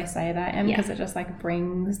heart as I say that, and because it just like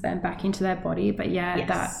brings them back into their body. But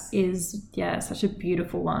that is such a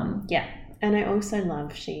beautiful one. Yeah. And I also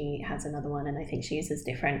love, she has another one, and I think she uses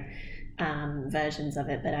different versions of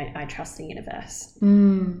it, but I trust the universe.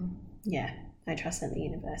 Yeah. I trust that the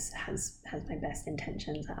universe has my best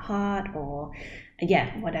intentions at heart, or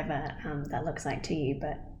whatever that looks like to you.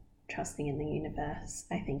 But trusting in the universe,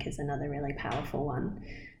 I think, is another really powerful one.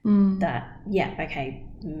 That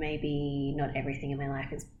maybe not everything in my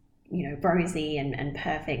life is, you know, rosy and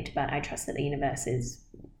perfect, but I trust that the universe is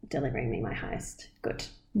delivering me my highest good.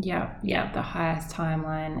 The highest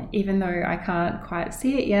timeline, even though I can't quite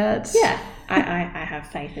see it yet. I have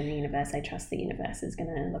faith in the universe. I trust the universe is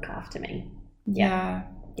going to look after me. I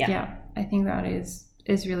think that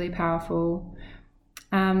is really powerful.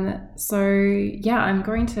 I'm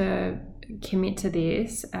going to commit to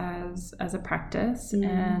this as a practice,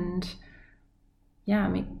 and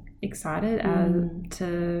I'm excited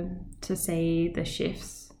to see the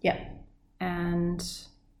shifts. And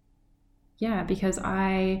because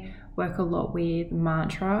I work a lot with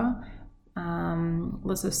mantra,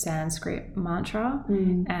 lots of Sanskrit mantra,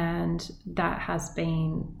 and that has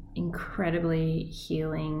been incredibly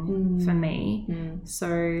healing for me.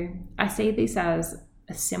 So I see this as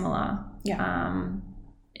a similar.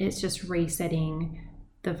 It's just resetting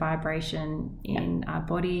the vibration in our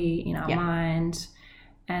body, in our mind,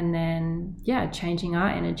 and then changing our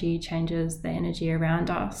energy changes the energy around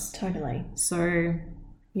us. Totally. So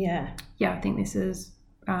I think this is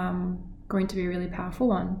going to be a really powerful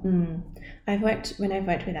one. When I've worked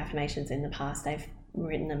with affirmations in the past, I've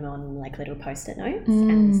written them on like little post-it notes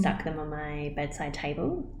and stuck them on my bedside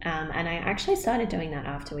table, and I actually started doing that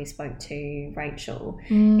after we spoke to Rachel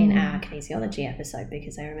in our kinesiology episode,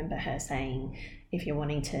 because I remember her saying if you're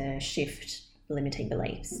wanting to shift limiting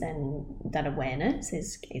beliefs, then that awareness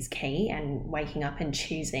is key, and waking up and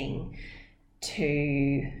choosing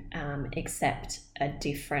to accept a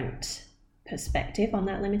different perspective on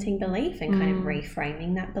that limiting belief and kind of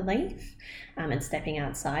reframing that belief and stepping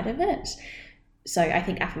outside of it. So I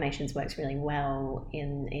think affirmations works really well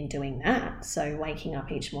in doing that. So waking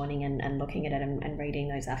up each morning and looking at it and reading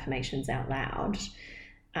those affirmations out loud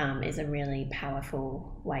is a really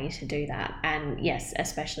powerful way to do that. And yes,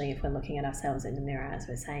 especially if we're looking at ourselves in the mirror as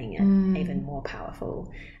we're saying it, even more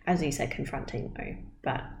powerful. As you said, confronting though,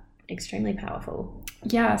 but extremely powerful.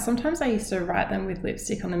 Yeah, sometimes I used to write them with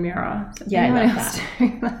lipstick on the mirror. So yeah, I love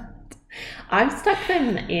that. I've stuck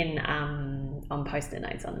them in on Post-it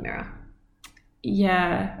notes on the mirror.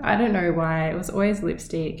 Yeah, I don't know why. It was always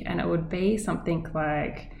lipstick, and it would be something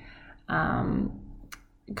like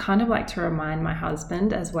kind of like to remind my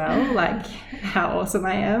husband as well, like how awesome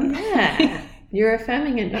I am. Yeah. You're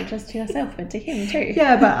affirming it not just to yourself, but to him too.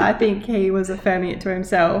 Yeah, but I think he was affirming it to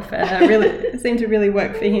himself, and it really seemed to really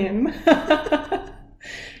work for him.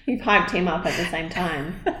 You've hyped him up at the same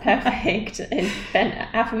time. Perfect. And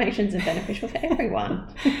affirmations are beneficial for everyone.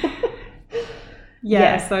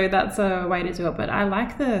 Yeah, so that's a way to do it. But I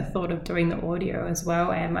like the thought of doing the audio as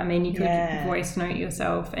well. I mean, you could voice note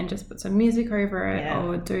yourself and just put some music over it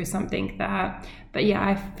or do something that. But yeah,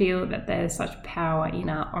 I feel that there's such power in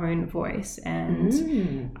our own voice and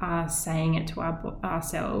saying it to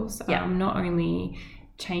ourselves. Not only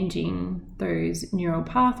changing those neural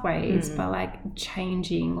pathways, but like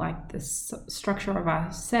changing like the structure of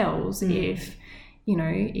our cells. If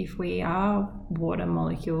we are water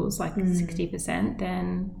molecules, like 60%,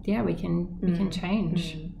 then we can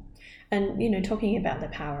change. And talking about the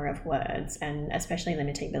power of words and especially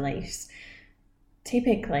limiting beliefs,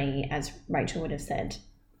 typically, as Rachel would have said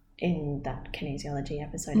in that kinesiology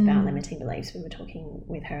episode about limiting beliefs, we were talking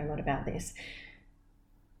with her a lot about this.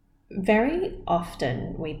 Very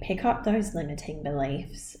often we pick up those limiting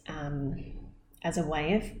beliefs as a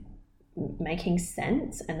way of making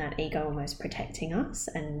sense, and that ego almost protecting us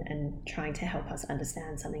and trying to help us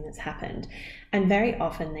understand something that's happened. And very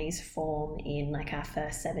often these form in like our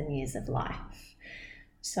first 7 years of life.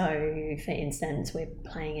 So for instance, we're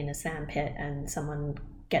playing in a sandpit and someone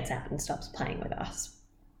gets out and stops playing with us.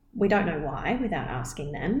 We don't know why without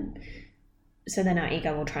asking them. So then our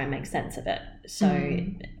ego will try and make sense of it. So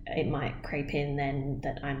it might creep in then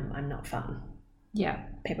that I'm not fun. Yeah.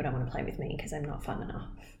 People don't want to play with me because I'm not fun enough.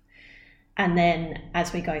 And then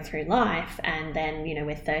as we go through life and then,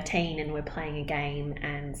 we're 13 and we're playing a game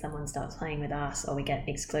and someone starts playing with us or we get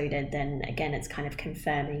excluded, then again, it's kind of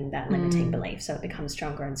confirming that limiting belief. So it becomes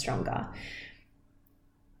stronger and stronger.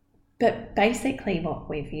 But basically what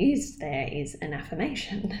we've used there is an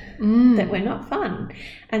affirmation that we're not fun.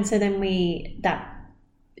 And so then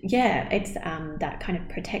it's that kind of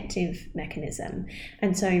protective mechanism.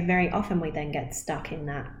 And so very often we then get stuck in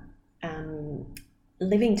that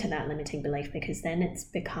living to that limiting belief because then it's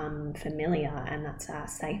become familiar and that's our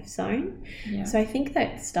safe zone. Yeah. So I think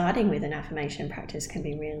that starting with an affirmation practice can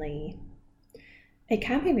be really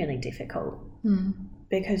difficult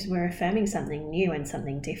because we're affirming something new and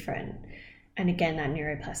something different. And again, that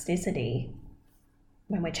neuroplasticity,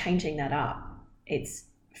 when we're changing that up, it's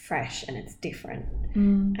fresh and it's different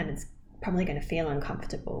and it's probably going to feel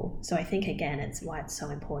uncomfortable. So I think, again, it's why it's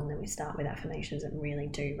so important that we start with affirmations that really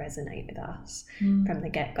do resonate with us from the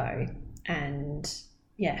get-go. And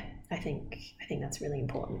I think that's really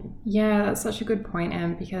important. Yeah, that's such a good point,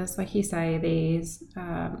 Em, because like you say, these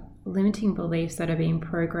limiting beliefs that are being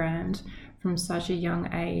programmed from such a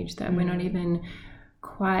young age that we're not even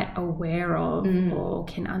quite aware of or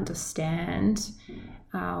can understand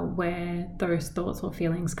where those thoughts or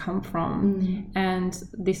feelings come from. And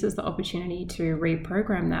this is the opportunity to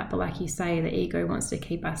reprogram that. But like you say, the ego wants to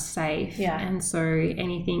keep us safe. Yeah. And so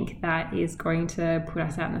anything that is going to put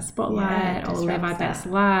us out in the spotlight or live our best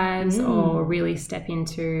lives or really step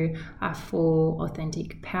into our full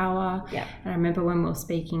authentic power. Yeah. And I remember when we were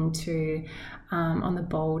speaking to on the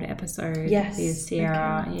Bold episode with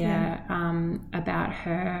Sierra, about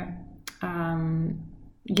her,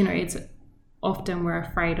 it's often we're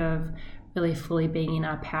afraid of really fully being in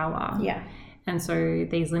our power. Yeah. And so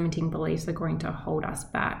these limiting beliefs are going to hold us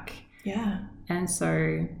back. Yeah. And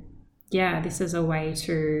so, this is a way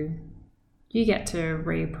you get to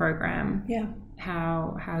reprogram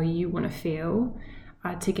how you want to feel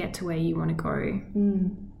to get to where you want to go.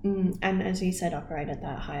 And as you said, operate at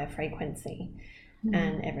that higher frequency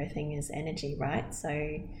and everything is energy, right?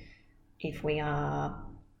 So if we are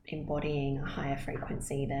embodying a higher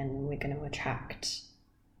frequency, then we're going to attract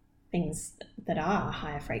things that are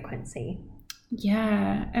higher frequency.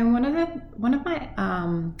 Yeah. And one of my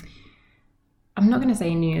I'm not going to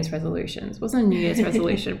say New Year's resolutions. It wasn't a New Year's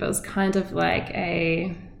resolution, but it was kind of like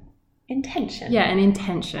a intention. Yeah, an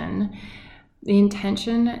intention. The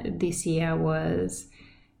intention this year was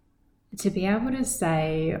to be able to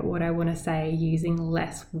say what I want to say using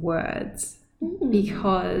less words,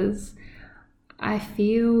 because I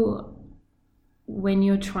feel when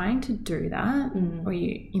you're trying to do that or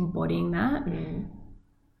you're embodying that,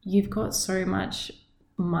 you've got so much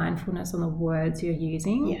mindfulness on the words you're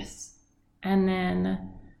using. Yes. And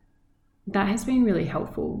then that has been really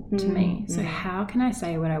helpful to me. So how can I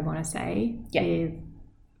say what I want to say with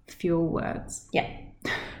fewer words? Yeah.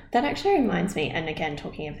 That actually reminds me, and again,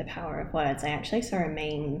 talking of the power of words, I actually saw a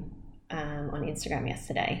meme on Instagram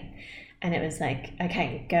yesterday, and it was like,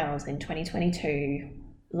 okay, girls, in 2022,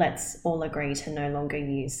 let's all agree to no longer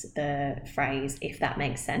use the phrase, if that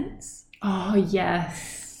makes sense. Oh,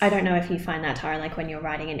 yes. I don't know if you find that, Tara, like when you're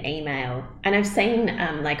writing an email, and I've seen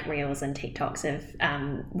like reels and TikToks of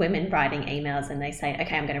women writing emails, and they say,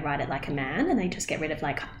 okay, I'm going to write it like a man, and they just get rid of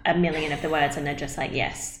like a million of the words, and they're just like,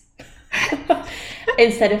 yes.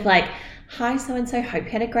 Instead of like, hi, so-and-so, hope you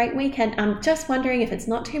had a great weekend. I'm just wondering if it's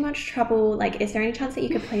not too much trouble, like, is there any chance that you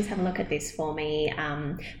could please have a look at this for me?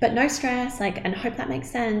 But no stress, like, and hope that makes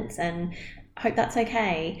sense, and hope that's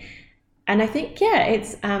okay. And I think,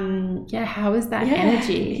 it's how is that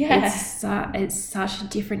energy? It's such a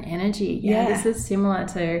different energy. This is similar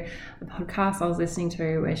to the podcast I was listening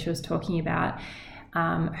to where she was talking about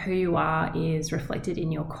who you are is reflected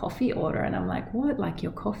in your coffee order. And I'm like, what, like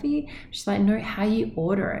your coffee? She's like, no, how you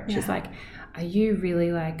order it. She's like, are you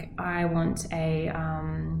really like, I want a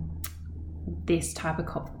this type of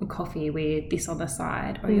coffee with this on the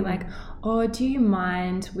side? Or you're like, oh, do you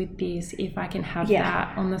mind with this if I can have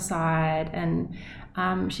that on the side? And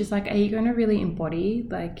she's like, are you going to really embody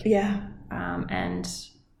like and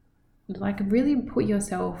like really put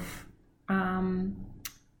yourself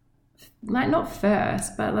like not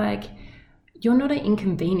first, but like you're not an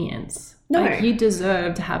inconvenience. No. Like you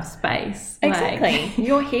deserve to have space. Exactly. Like,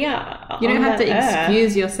 you're here. You don't have to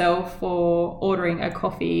excuse yourself for ordering a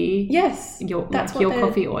coffee. Yes. That's like your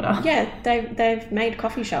coffee order. Yeah. They've made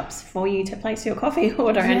coffee shops for you to place your coffee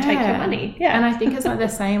order and take your money. Yeah. And I think it's like the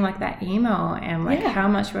same like that email and like how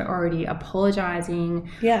much we're already apologizing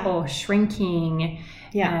or shrinking.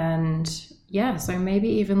 Yeah. And so maybe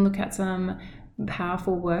even look at some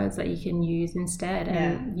powerful words that you can use instead,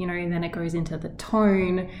 and then it goes into the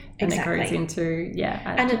tone, and it goes into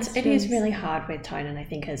and it is really hard with tone, and I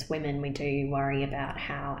think as women we do worry about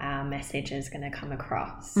how our message is going to come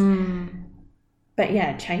across. But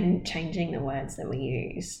changing the words that we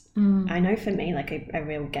use. I know for me, like a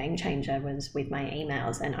real game changer was with my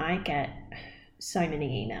emails, and I get so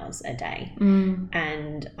many emails a day,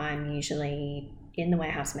 and I'm usually in the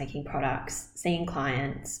warehouse making products, seeing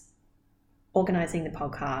clients, organizing the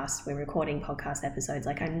podcast, we're recording podcast episodes.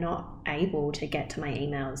 Like I'm not able to get to my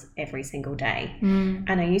emails every single day.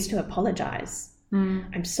 And I used to apologize.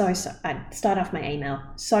 I'm so I'd start off my email,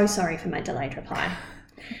 so sorry for my delayed reply.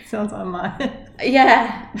 Sounds like mine.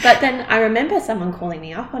 But then I remember someone calling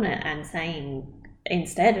me up on it and saying,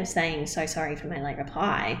 instead of saying so sorry for my late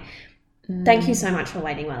reply, thank you so much for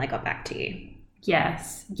waiting while I got back to you.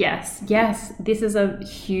 Yes. This is a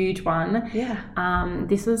huge one.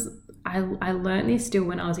 This is I learned this still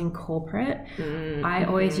when I was in corporate. I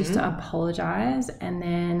always used to apologize, and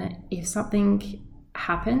then if something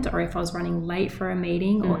happened or if I was running late for a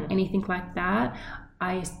meeting or anything like that,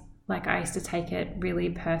 I used to take it really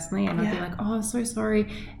personally, and I'd be like, oh, so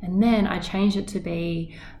sorry, and then I changed it to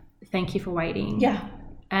be thank you for waiting.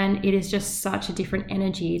 And it is just such a different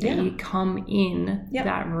energy that you come in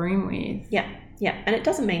that room with. And it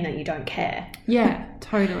doesn't mean that you don't care.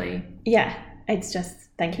 Totally. It's just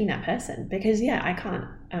thanking that person, because I can't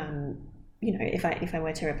if I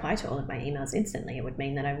were to reply to all of my emails instantly, it would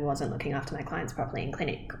mean that I wasn't looking after my clients properly in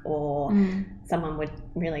clinic, or someone would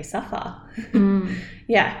really suffer.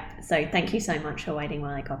 So thank you so much for waiting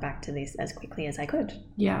while I got back to this as quickly as I could.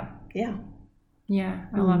 I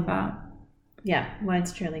love that.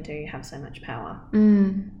 Words truly do have so much power.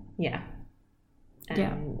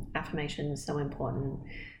 Affirmation is so important,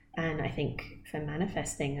 and I think for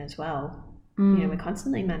manifesting as well. We're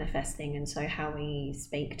constantly manifesting, and so how we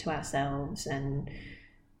speak to ourselves and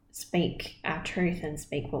speak our truth and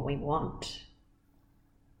speak what we want,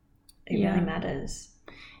 it really matters.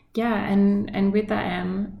 And with that,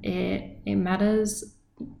 it matters,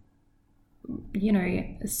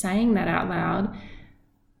 saying that out loud,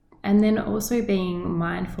 and then also being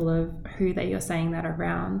mindful of who that you're saying that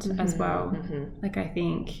around as well. Like I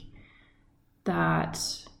think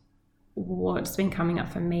that what's been coming up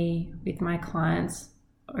for me with my clients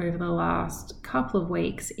over the last couple of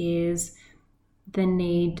weeks is the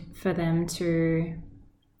need for them to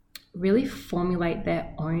really formulate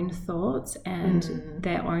their own thoughts and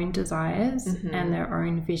their own desires and their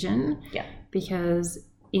own vision. Yeah. Because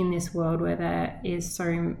in this world where there is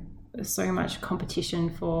so much competition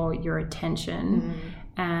for your attention,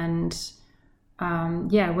 and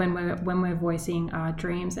when we're voicing our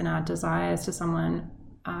dreams and our desires to someone,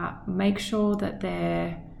 make sure that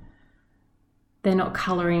they're not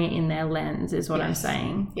coloring it in their lens, is what I'm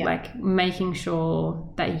saying. Yeah. Like making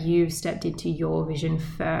sure that you've stepped into your vision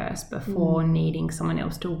first before needing someone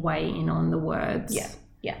else to weigh in on the words. Yeah.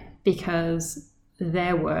 Yeah. Because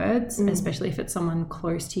their words, especially if it's someone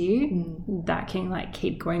close to you, that can like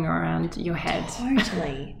keep going around your head.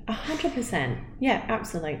 Totally. 100%. Yeah,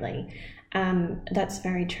 absolutely. That's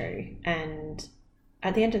very true. And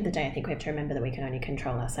at the end of the day, I think we have to remember that we can only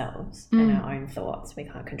control ourselves and our own thoughts. We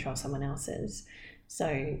can't control someone else's.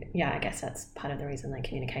 So, yeah, I guess that's part of the reason that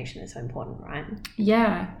communication is so important, right?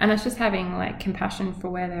 Yeah. And it's just having like compassion for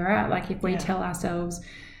where they're at. Like if we tell ourselves,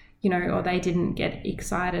 you know, or they didn't get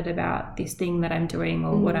excited about this thing that I'm doing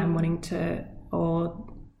or what I'm wanting to, or,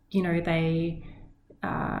 you know,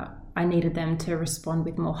 I needed them to respond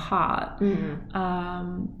with more heart.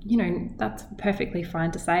 You know, that's perfectly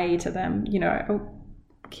fine to say to them, you know, oh,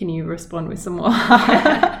 can you respond with some more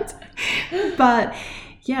heart? But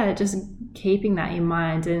yeah, just keeping that in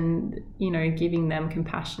mind and, you know, giving them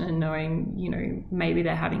compassion and knowing, you know, maybe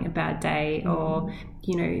they're having a bad day or,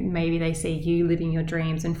 you know, maybe they see you living your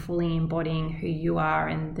dreams and fully embodying who you are,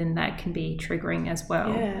 and then that can be triggering as well.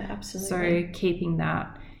 Yeah, absolutely. So keeping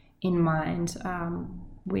that in mind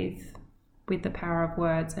with the power of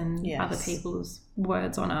words and other people's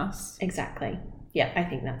words on us. Exactly. Yeah, I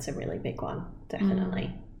think that's a really big one.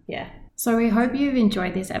 Definitely. Yeah. So we hope you've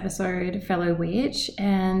enjoyed this episode, fellow witch,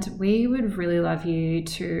 and we would really love you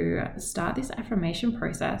to start this affirmation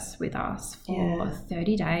process with us for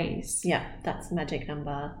 30 days. Yeah, that's the magic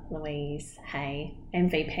number, Louise Hay,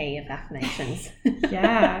 MVP of affirmations.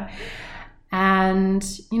 Yeah. And,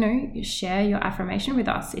 you know, share your affirmation with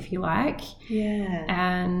us if you like. Yeah.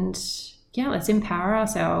 And yeah, let's empower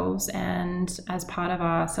ourselves, and as part of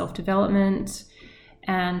our self-development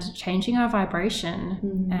and changing our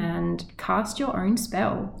vibration, and cast your own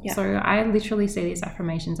spell. Yeah. So I literally see these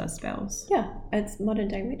affirmations as spells. Yeah, it's modern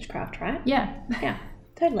day witchcraft, right? Yeah. Yeah,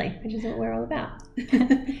 totally, which is what we're all about.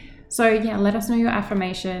 So yeah, let us know your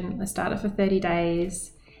affirmation. Let's start it for 30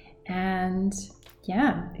 days. And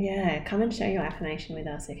yeah, come and share your affirmation with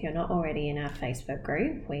us if you're not already in our Facebook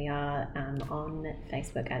group. We are on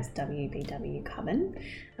Facebook as WBW Coven,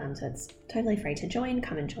 so it's totally free to join.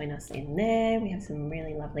 Come and join us in there. We have some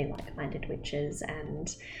really lovely like-minded witches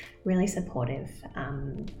and really supportive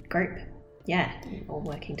group. Yeah, all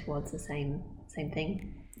working towards the same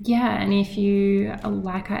thing. Yeah, and if you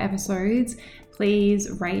like our episodes,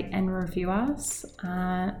 please rate and review us,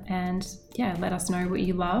 and yeah, let us know what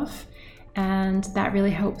you love. And that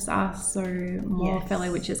really helps us, so more fellow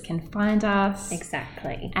witches can find us.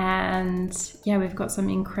 Exactly. And yeah, we've got some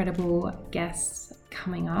incredible guests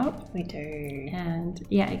coming up. We do. And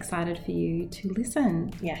yeah, excited for you to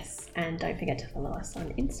listen. Yes, and don't forget to follow us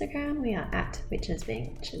on Instagram. We are at Witches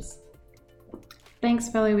Being Witches. Thanks,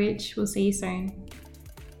 fellow witch. We'll see you soon.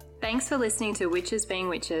 Thanks for listening to Witches Being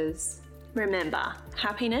Witches. Remember,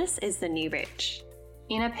 happiness is the new rich.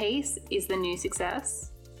 Inner peace is the new success.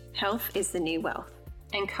 Health is the new wealth.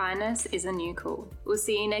 And kindness is the new cool. We'll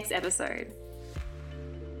see you next episode.